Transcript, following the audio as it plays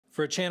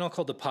For a channel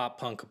called The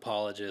Pop Punk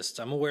Apologist,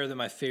 I'm aware that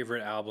my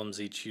favorite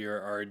albums each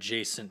year are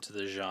adjacent to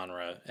the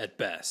genre, at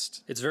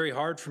best. It's very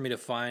hard for me to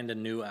find a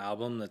new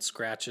album that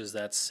scratches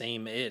that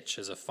same itch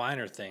as a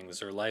Finer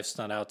Things or Life's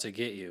Not Out to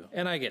Get You.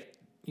 And I get it.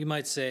 You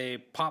might say,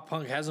 pop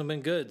punk hasn't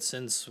been good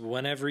since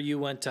whenever you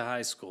went to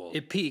high school.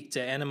 It peaked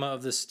at Enema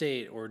of the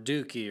State or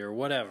Dookie or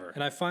whatever.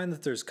 And I find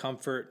that there's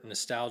comfort and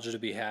nostalgia to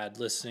be had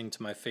listening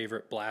to my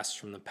favorite blasts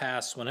from the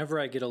past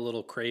whenever I get a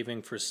little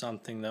craving for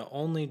something that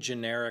only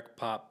generic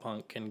pop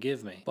punk can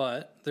give me.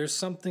 But there's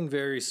something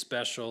very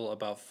special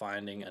about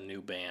finding a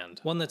new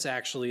band. One that's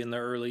actually in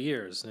their early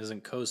years and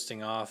isn't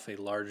coasting off a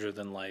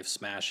larger-than-life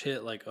smash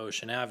hit like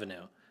Ocean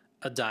Avenue.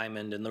 A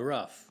diamond in the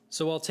rough.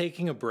 So while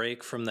taking a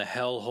break from the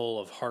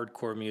hellhole of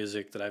hardcore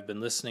music that I've been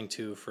listening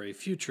to for a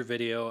future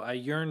video, I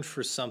yearned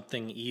for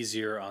something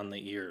easier on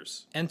the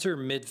ears. Enter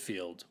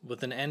Midfield,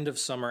 with an end of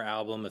summer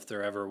album if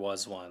there ever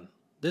was one.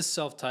 This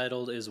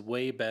self-titled is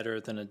way better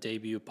than a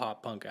debut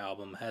pop-punk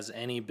album has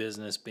any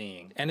business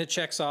being. And it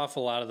checks off a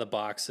lot of the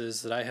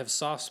boxes that I have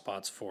soft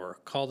spots for,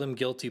 call them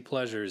guilty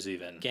pleasures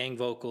even. Gang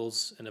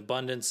vocals, an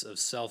abundance of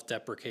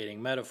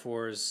self-deprecating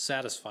metaphors,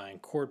 satisfying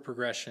chord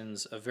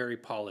progressions, a very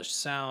polished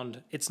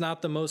sound. It's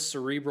not the most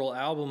cerebral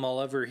album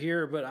I'll ever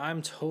hear, but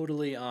I'm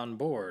totally on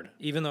board.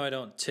 Even though I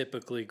don't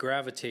typically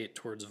gravitate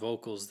towards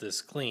vocals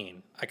this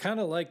clean. I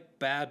kinda like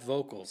bad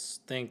vocals.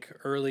 Think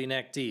early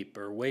Neck Deep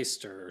or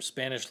Waster or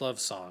Spanish Love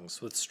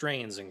songs with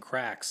strains and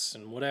cracks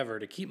and whatever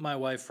to keep my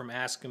wife from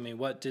asking me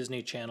what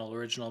Disney Channel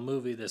original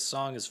movie this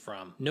song is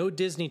from. No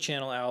Disney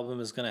Channel album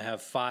is gonna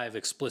have 5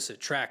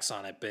 explicit tracks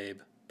on it, babe.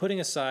 Putting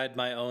aside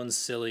my own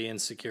silly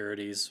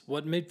insecurities,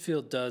 what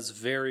Midfield does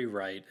very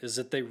right is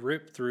that they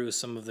rip through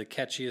some of the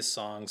catchiest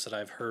songs that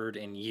I've heard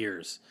in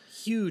years.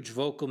 Huge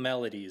vocal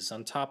melodies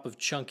on top of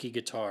chunky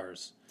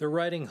guitars. They're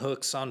writing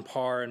hooks on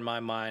par in my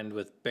mind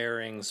with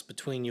Bearings,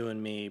 Between You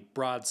and Me,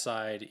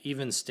 Broadside,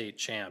 even State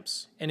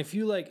Champs. And if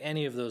you like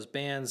any of those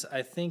bands,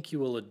 I think you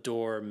will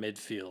adore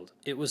Midfield.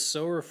 It was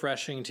so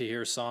refreshing to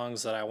hear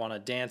songs that I want to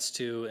dance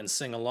to and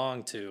sing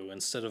along to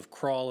instead of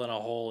crawl in a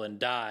hole and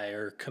die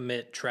or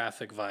commit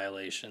traffic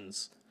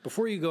violations.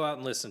 Before you go out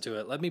and listen to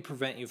it, let me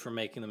prevent you from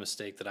making the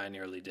mistake that I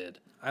nearly did.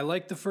 I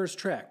like the first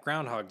track,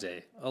 Groundhog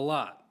Day, a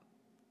lot.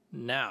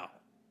 Now.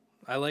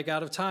 I like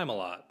Out of Time a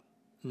lot.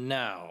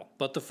 Now.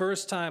 But the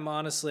first time,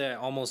 honestly, I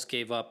almost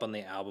gave up on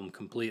the album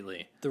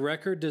completely. The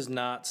record does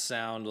not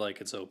sound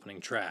like its opening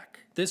track.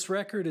 This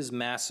record is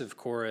massive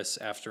chorus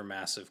after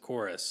massive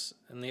chorus,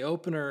 and the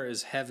opener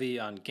is heavy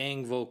on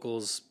gang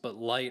vocals, but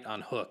light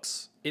on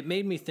hooks. It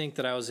made me think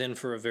that I was in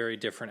for a very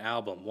different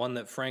album, one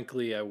that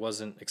frankly I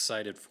wasn't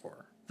excited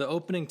for. The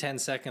opening 10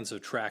 seconds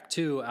of track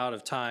 2, Out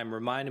of Time,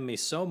 reminded me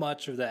so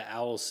much of that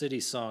Owl City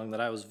song that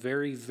I was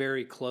very,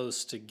 very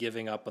close to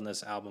giving up on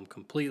this album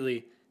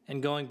completely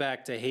and going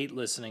back to hate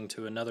listening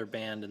to another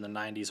band in the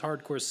 90s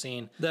hardcore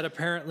scene that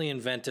apparently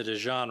invented a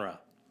genre.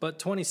 But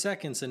 20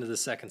 seconds into the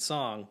second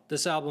song,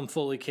 this album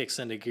fully kicks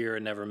into gear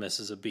and never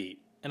misses a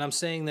beat. And I'm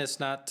saying this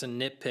not to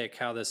nitpick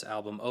how this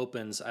album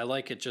opens, I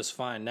like it just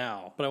fine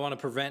now, but I want to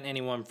prevent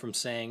anyone from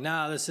saying,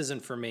 nah, this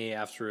isn't for me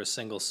after a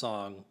single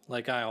song,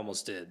 like I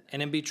almost did. And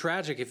it'd be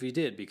tragic if you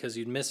did, because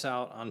you'd miss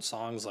out on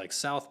songs like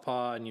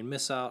Southpaw, and you'd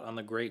miss out on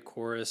the great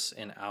chorus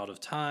in Out of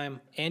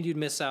Time, and you'd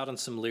miss out on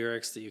some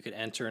lyrics that you could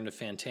enter into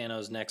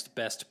Fantano's next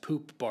Best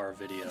Poop Bar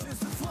video.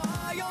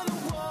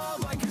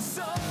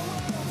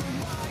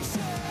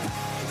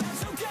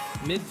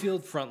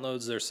 Midfield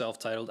frontloads their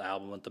self-titled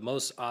album with the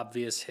most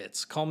obvious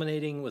hits,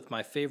 culminating with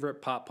my favorite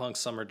pop-punk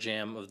summer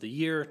jam of the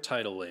year,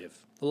 Tidal Wave.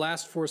 The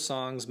last 4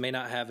 songs may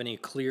not have any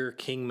clear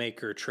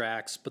kingmaker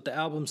tracks, but the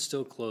album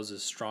still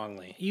closes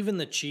strongly. Even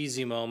the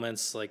cheesy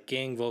moments, like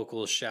gang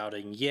vocals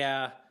shouting,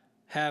 "Yeah,"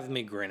 have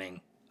me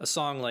grinning. A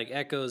song like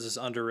Echoes is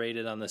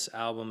underrated on this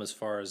album as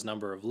far as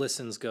number of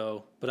listens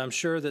go, but I'm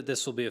sure that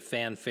this will be a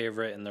fan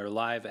favorite in their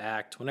live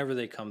act whenever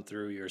they come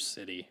through your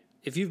city.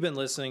 If you've been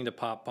listening to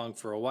pop punk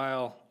for a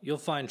while, you'll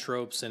find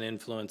tropes and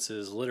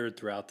influences littered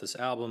throughout this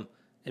album,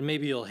 and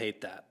maybe you'll hate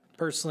that.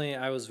 Personally,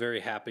 I was very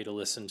happy to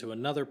listen to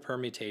another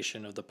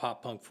permutation of the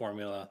pop punk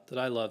formula that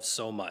I love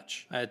so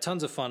much. I had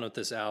tons of fun with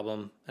this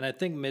album, and I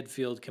think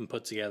Midfield can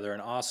put together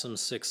an awesome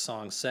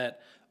 6-song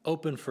set,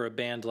 open for a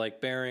band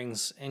like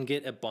Bearings, and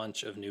get a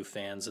bunch of new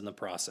fans in the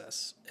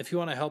process. If you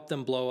want to help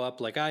them blow up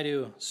like I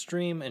do,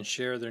 stream and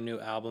share their new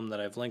album that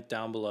I've linked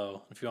down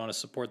below. If you want to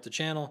support the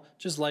channel,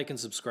 just like and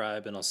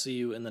subscribe, and I'll see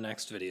you in the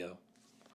next video.